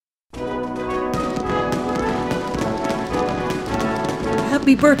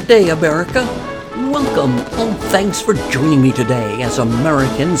Happy birthday, America! Welcome, and thanks for joining me today as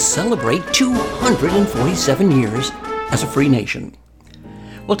Americans celebrate 247 years as a free nation.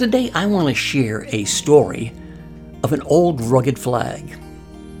 Well, today I want to share a story of an old rugged flag.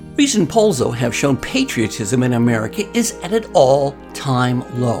 Recent polls, though, have shown patriotism in America is at an all-time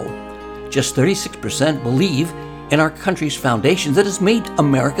low. Just 36% believe in our country's foundation that has made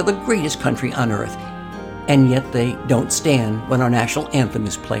America the greatest country on earth, and yet they don't stand when our national anthem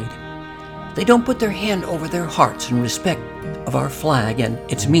is played. They don't put their hand over their hearts in respect of our flag and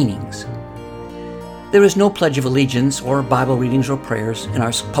its meanings. There is no Pledge of Allegiance or Bible readings or prayers in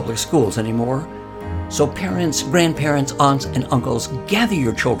our public schools anymore. So parents, grandparents, aunts, and uncles, gather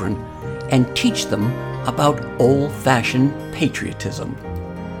your children and teach them about old-fashioned patriotism.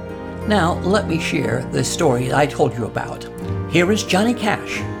 Now, let me share the story I told you about. Here is Johnny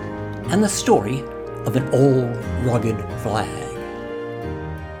Cash and the story of an old rugged flag.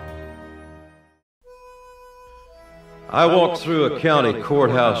 I walked through a county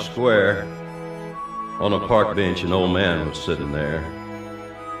courthouse square. On a park bench, an old man was sitting there.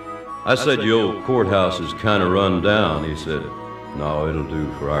 I said, "Your old courthouse is kind of run down." He said, "No, it'll do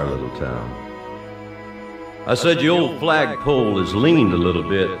for our little town." I said, "Your old flagpole is leaned a little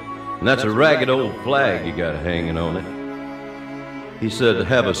bit, and that's a ragged old flag you got hanging on it." He said,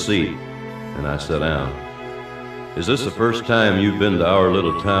 "Have a seat," and I sat down. "Is this the first time you've been to our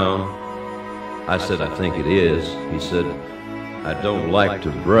little town?" I said, "I think it is." He said, "I don't like to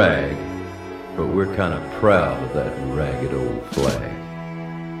brag, but we're kind of proud of that ragged old flag.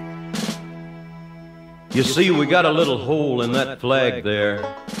 You see, we got a little hole in that flag there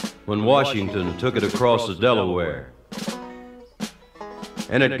when Washington took it across the Delaware.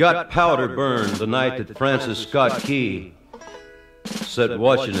 And it got powder burned the night that Francis Scott Key sat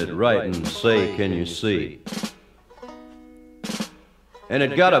watching it write and say, 'Can you see?' And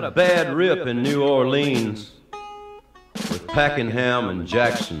it got a bad rip in New Orleans with Pakenham and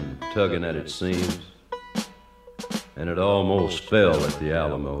Jackson tugging at its seams. And it almost fell at the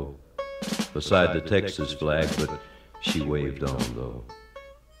Alamo beside the Texas flag, but she waved on, though.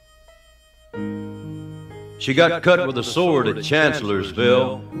 She got cut with a sword at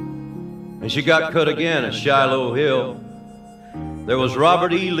Chancellorsville, and she got cut again at Shiloh Hill. There was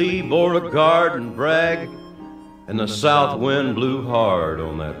Robert E. Lee, Beauregard, and Bragg, and the south wind blew hard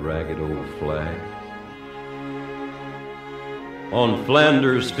on that ragged old flag. On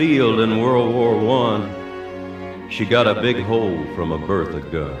Flanders Field in World War I, she got a big hole from a Bertha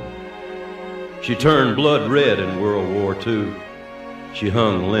gun. She turned blood red in World War II. She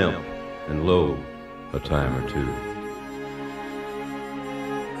hung limp and low a time or two.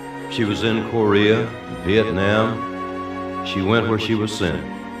 She was in Korea, Vietnam. She went where she was sent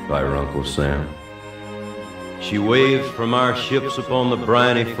by her Uncle Sam. She waved from our ships upon the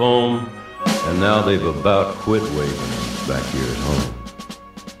briny foam, and now they've about quit waving back here at home.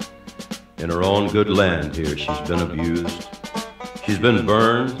 In her own good land here, she's been abused. She's been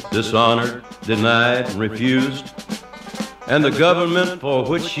burned, dishonored, denied, and refused. And the government for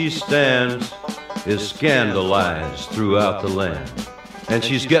which she stands is scandalized throughout the land. And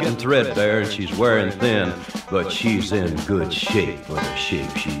she's getting threadbare and she's wearing thin, but she's in good shape for the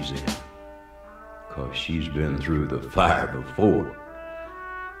shape she's in. 'Cause she's been through the fire before,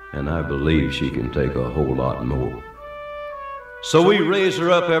 and I believe she can take a whole lot more. So we raise her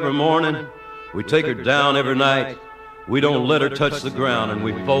up every morning, we take her down every night, we don't let her touch the ground, and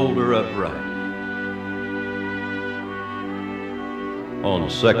we fold her up right. On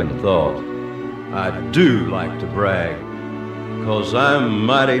second thought, I do like to brag, 'cause I'm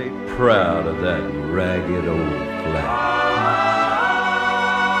mighty proud of that ragged old flag.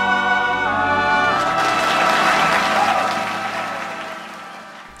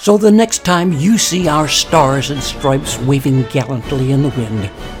 So the next time you see our stars and stripes waving gallantly in the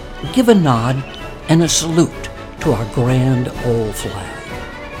wind, give a nod and a salute to our grand old flag.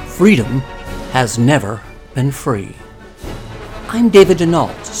 Freedom has never been free. I'm David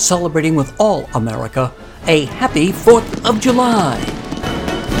Denault, celebrating with all America a happy 4th of July.